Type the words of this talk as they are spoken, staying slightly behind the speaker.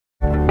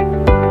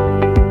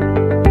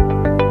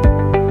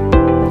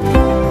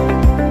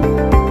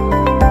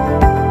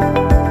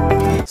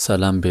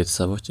ሰላም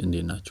ቤተሰቦች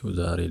እንዴት ናችሁ?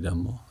 ዛሬ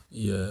ደግሞ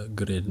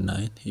የግሬድ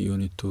 9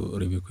 ዩኒት 2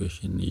 ሪቪው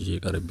ኩዌስችን ይዤ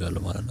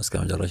ቀርቤያለሁ ማለት ነው። እስከ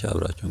መጨረሻ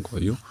አብራችሁን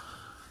ቆዩ።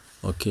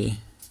 ኦኬ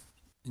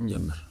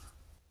እንጀምር።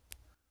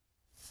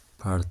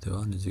 ፓርት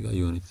 1 እዚህ ጋር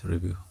ዩኒት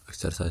ሪቪው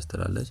ኤክሰርሳይዝ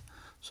ትላለች።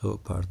 ሶ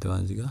ፓርት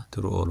 1 እዚህ ጋር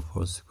ትሩ ኦር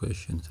ፎልስ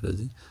ኩዌስችን፣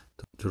 ስለዚህ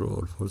ትሩ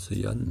ኦር ፎልስ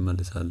እያልን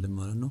እንመልሳለን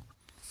ማለት ነው።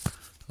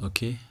 ኦኬ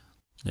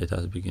ሌት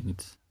አስ ቢጊን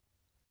ኢት።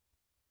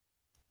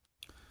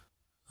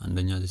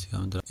 አንደኛ እዚህ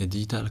ጋር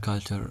ዲጂታል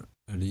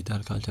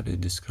culture is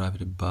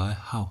described by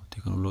how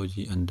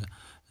technology and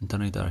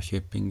internet are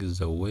shaping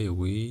the way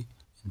we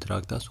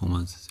interact as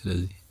humans.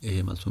 ስለዚህ ይሄ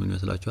መልሱ ምን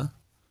ይመስላችኋል?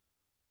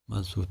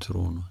 መልሱ ትሩ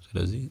ነው።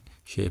 ስለዚህ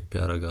ሼፕ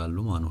ያደርጋሉ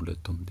ማለት ነው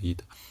ሁለቱም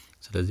ዲጂታል።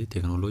 ስለዚህ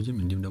ቴክኖሎጂም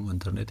እንዲሁም ደግሞ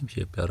ኢንተርኔትም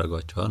ሼፕ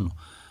ያደርጋቸዋል ነው።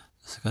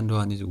 second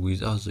one is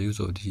without the use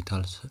of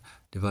digital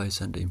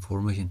device and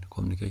information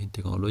communication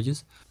technologies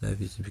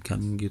life is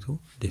becoming too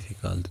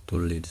difficult to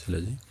lead.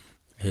 ስለዚህ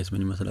ይሄስ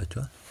ምን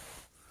ይመስላችኋል?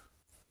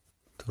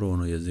 ትሩ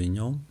ነው።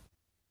 የዚህኛው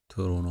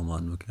ትሩ ነው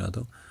ማለት ነው።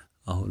 ምክንያቱም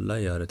አሁን ላይ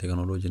ያለ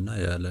ቴክኖሎጂ እና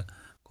ያለ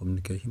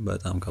ኮሙኒኬሽን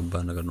በጣም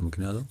ከባድ ነገር ነው።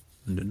 ምክንያቱም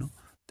ምንድነው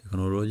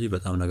ቴክኖሎጂ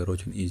በጣም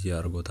ነገሮችን ኢዚ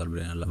አድርጎታል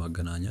ብለናል፣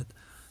 ለማገናኘት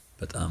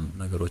በጣም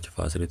ነገሮች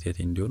ፋሲሊቴት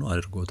እንዲሆኑ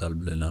አድርጎታል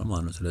ብለናል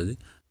ማለት ነው። ስለዚህ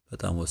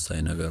በጣም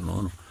ወሳኝ ነገር ነው።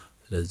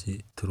 ስለዚህ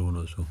ትሩ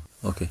ነው እሱ።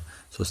 ኦኬ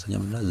ሶስተኛ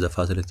ምን ነው? the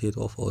facilitate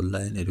of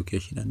online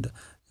education and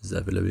the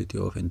availability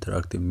of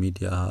interactive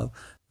media have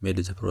made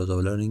the process of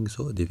learning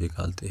so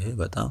difficult. ይሄ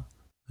በጣም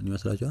ምን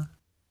ይመስላችኋል?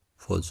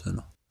 ፎልስ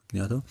ነው።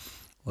 ምክንያቱም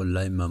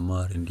ኦንላይን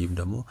መማር እንዲሁም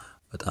ደግሞ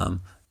በጣም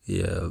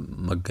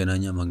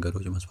የመገናኛ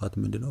መንገዶች መስፋት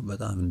ምንድነው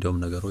በጣም እንደውም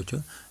ነገሮች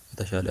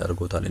የተሻለ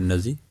አድርጎታል።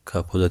 እነዚህ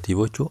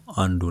ከፖዚቲቮቹ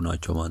አንዱ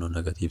ናቸው ማለት ነው፣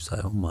 ኔጋቲቭ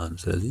ሳይሆን ማለት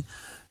ነው። ስለዚህ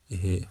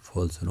ይሄ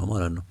ፎልስ ነው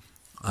ማለት ነው።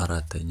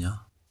 አራተኛ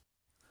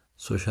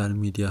social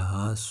media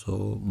has so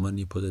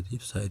many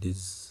positive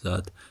sides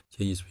that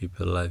changes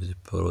people's lives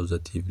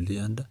positively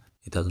and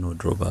it has no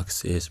drawbacks.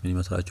 ይሄስ ምን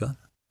ይመስላችኋል?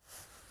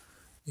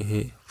 ይሄ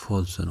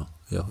ፎልስ ነው።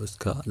 ያው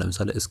እስከ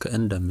ለምሳሌ እስከ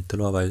እንደ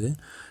የምትለው አባይዘ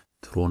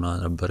ትሮና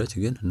ነበረች፣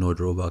 ግን ኖ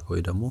ድሮባክ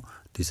ወይ ደግሞ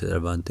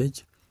ዲስአድቫንቴጅ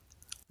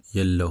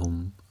የለውም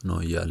ነው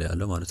እያለ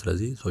ያለው ማለት።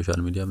 ስለዚህ ሶሻል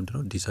ሚዲያ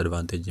ምንድነው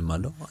ዲስአድቫንቴጅም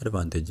አለው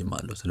አድቫንቴጅም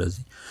አለው።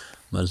 ስለዚህ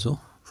መልሱ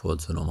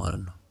ፎልስ ነው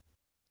ማለት ነው።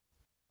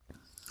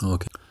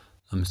 ኦኬ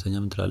አምስተኛ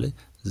ምን ትላለች?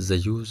 the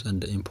use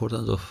and the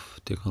importance of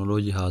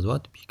technology has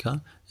what become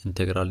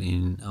integral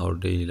in our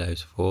daily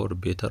lives for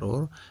better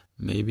or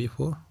maybe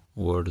for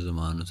worse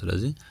ማለት ነው።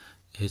 ስለዚህ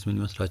ይሄስ ምን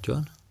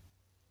ይመስላችኋል?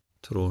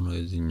 ትሩ ነው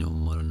የዚህኛው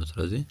ማለት ነው።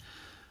 ስለዚህ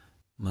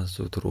መልሱ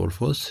ትሩ ኦር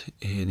ፎልስ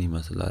ይሄን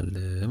ይመስላል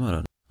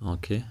ማለት ነው።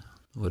 ኦኬ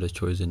ወደ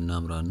ቾይስ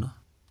እናምራና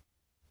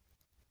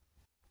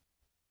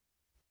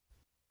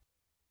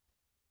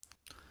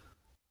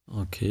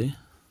ኦኬ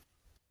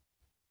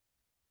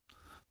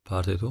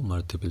ፓርት 2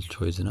 ማልቲፕል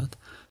ቾይስ ናት።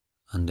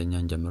 አንደኛ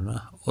እንጀምርና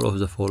all of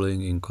the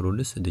following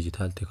includes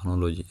digital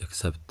technology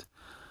except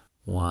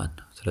one።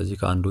 ስለዚህ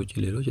ከአንዱ ውጪ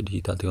ሌሎች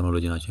ዲጂታል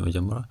ቴክኖሎጂ ናቸው።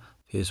 የመጀመሪያ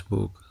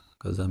ፌስቡክ፣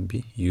 ከዛም ቢ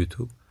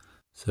ዩቲዩብ፣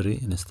 3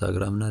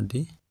 ኢንስታግራም እና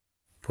ዲ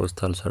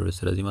ፖስታል ሰርቪስ።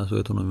 ስለዚህ መልሱ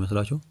የቱ ነው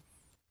የሚመስላችሁ?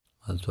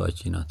 መልሱ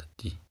አቺ ናት።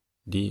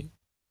 ዲ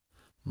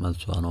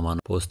መልሱ ነው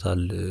ማለት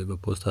ፖስታል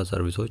በፖስታል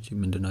ሰርቪሶች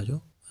ምንድናቸው?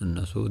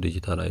 እነሱ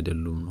ዲጂታል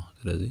አይደሉም ነው።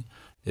 ስለዚህ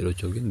ሌሎቹ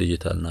ግን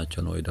ዲጂታል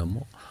ናቸው ነው ወይ ደግሞ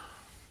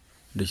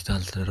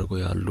ዲጂታል ተደርጎ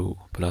ያሉ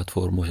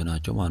ፕላትፎርሞች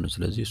ናቸው ማለት ነው።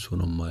 ስለዚህ እሱ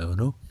ነው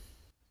የማይሆነው።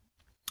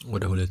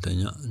 ወደ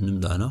ሁለተኛ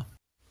እንምጣና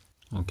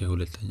ኦኬ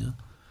ሁለተኛ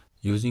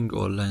using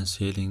online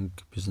selling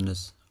business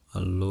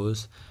allows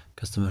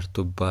customers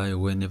to buy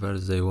whenever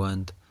they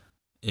want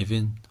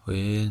even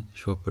when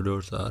shop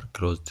doors are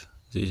closed.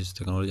 this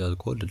technology is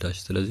called dash።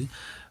 ስለዚህ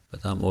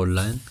በጣም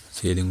ኦንላይን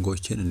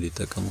ሴሊንጎችን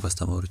እንዲጠቀሙ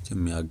ከስተመሮችን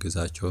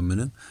የሚያግዛቸው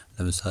ምንም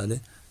ለምሳሌ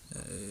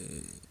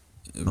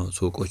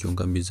ሱቆች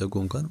እንኳን ቢዘጉ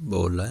እንኳን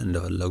በኦንላይን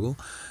እንደፈለጉ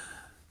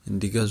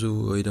እንዲገዙ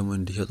ወይ ደግሞ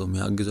እንዲሸጡ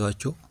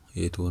የሚያግዛቸው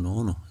የቱ ነው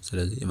ነው።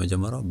 ስለዚህ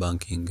የመጀመሪያው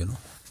ባንኪንግ ነው።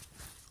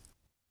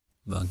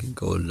 ባንኪንግ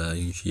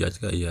ከኦንላይን ሽያጭ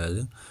ጋር ያያዘ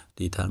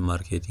ዲጂታል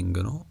ማርኬቲንግ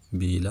ነው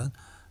ቢ ይላል።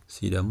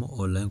 ሲ ደግሞ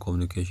ኦንላይን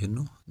ኮሙኒኬሽን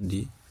ነው።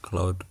 ዲ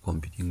ክላውድ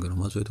ኮምፒውቲንግ ነው።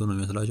 መልሱ የቱ ነው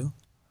የሚመስላችሁ?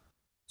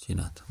 ሲ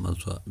ናት።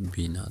 መልሷ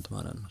ቢ ናት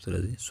ማለት ነው።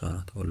 ስለዚህ እሷ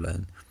ናት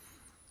ኦንላይን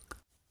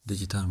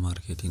ዲጂታል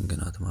ማርኬቲንግ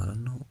ናት ማለት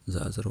ነው።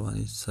 ዛዝርዋን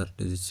ሰርድ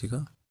እዚህ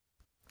ጋር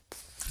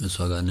እሷ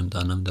ጋር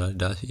እንምጣና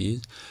ዳሽ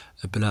is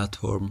a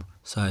platform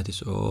sites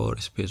or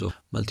space of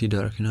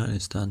multi-directional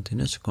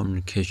instantaneous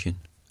communication.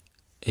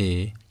 A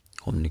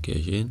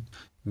communication,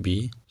 B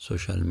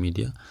social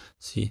media,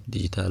 C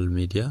digital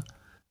media,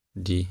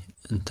 D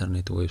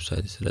internet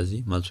website። ስለዚህ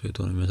መልሱ የቱ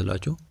ነው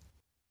የሚመስላችሁ?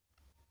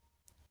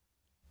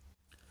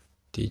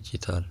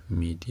 ዲጂታል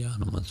ሚዲያ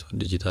ነው መልሱ።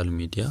 ዲጂታል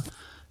ሚዲያ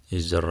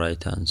is the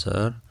right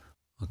answer.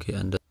 ኦኬ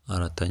አንድ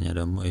አራተኛ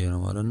ደግሞ ይሄ ነው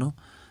ማለት ነው።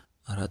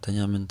 አራተኛ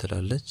ምን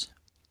ትላለች?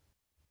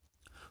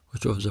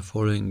 which of the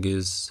following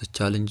is the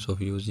challenge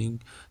of using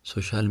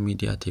social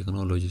media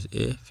technologies?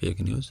 A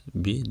fake news,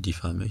 B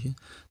defamation,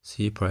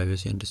 C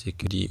privacy and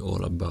security,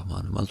 all above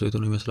ማለት ነው። መልሱ የቱ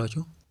ነው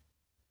የሚመስላችሁ?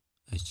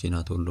 እቺ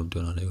ናት ሁሉም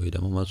ትሆናለች ወይ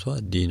ደግሞ መልሷ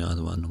ዲ ናት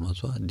ማለት ነው።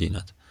 መልሷ ዲ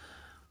ናት።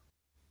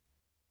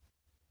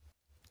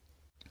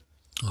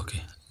 ኦኬ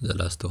the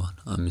last one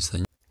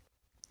አምስተኛ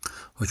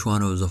which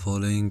one of the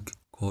following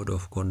code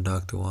of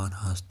conduct one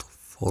has to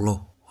follow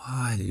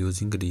while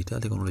using digital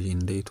technology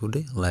in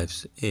day-to-day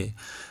lives? A.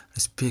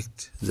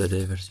 Respect the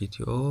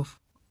diversity of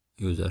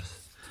users.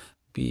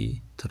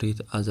 B.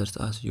 Treat others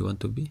as you want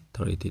to be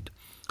treated.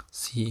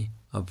 C.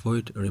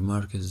 Avoid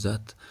remarks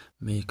that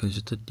may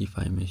constitute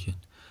defamation.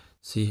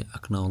 C.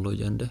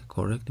 Acknowledge and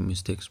correct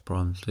mistakes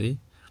promptly.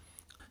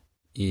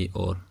 E.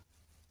 Or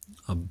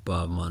አባ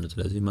ማለት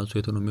ስለዚህ መልሱ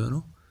የቱ ነው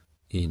የሚሆነው?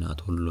 ኢናት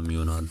ሁሉም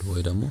ይሆናሉ።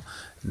 ወይ ደግሞ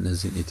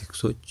እነዚህን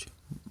ኤቲክሶች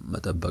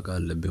መጠበቅ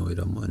አለብን ወይ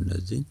ደግሞ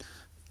እነዚህን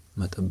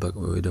መጠበቅ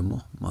ወይ ደግሞ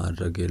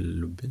ማድረግ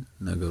የሌሉብን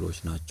ነገሮች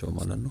ናቸው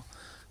ማለት ነው።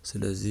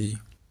 ስለዚህ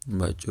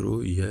ባጭሩ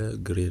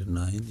የግሬድ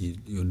 9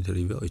 ዩኒት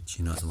ሪቪው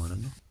እቺ ናት ማለት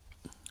ነው።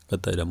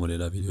 ቀጣይ ደግሞ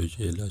ሌላ ቪዲዮ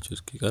ይዤላችሁ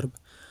እስኪቀርብ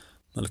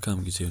መልካም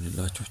ጊዜ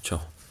ይሁንላችሁ።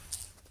 ቻው።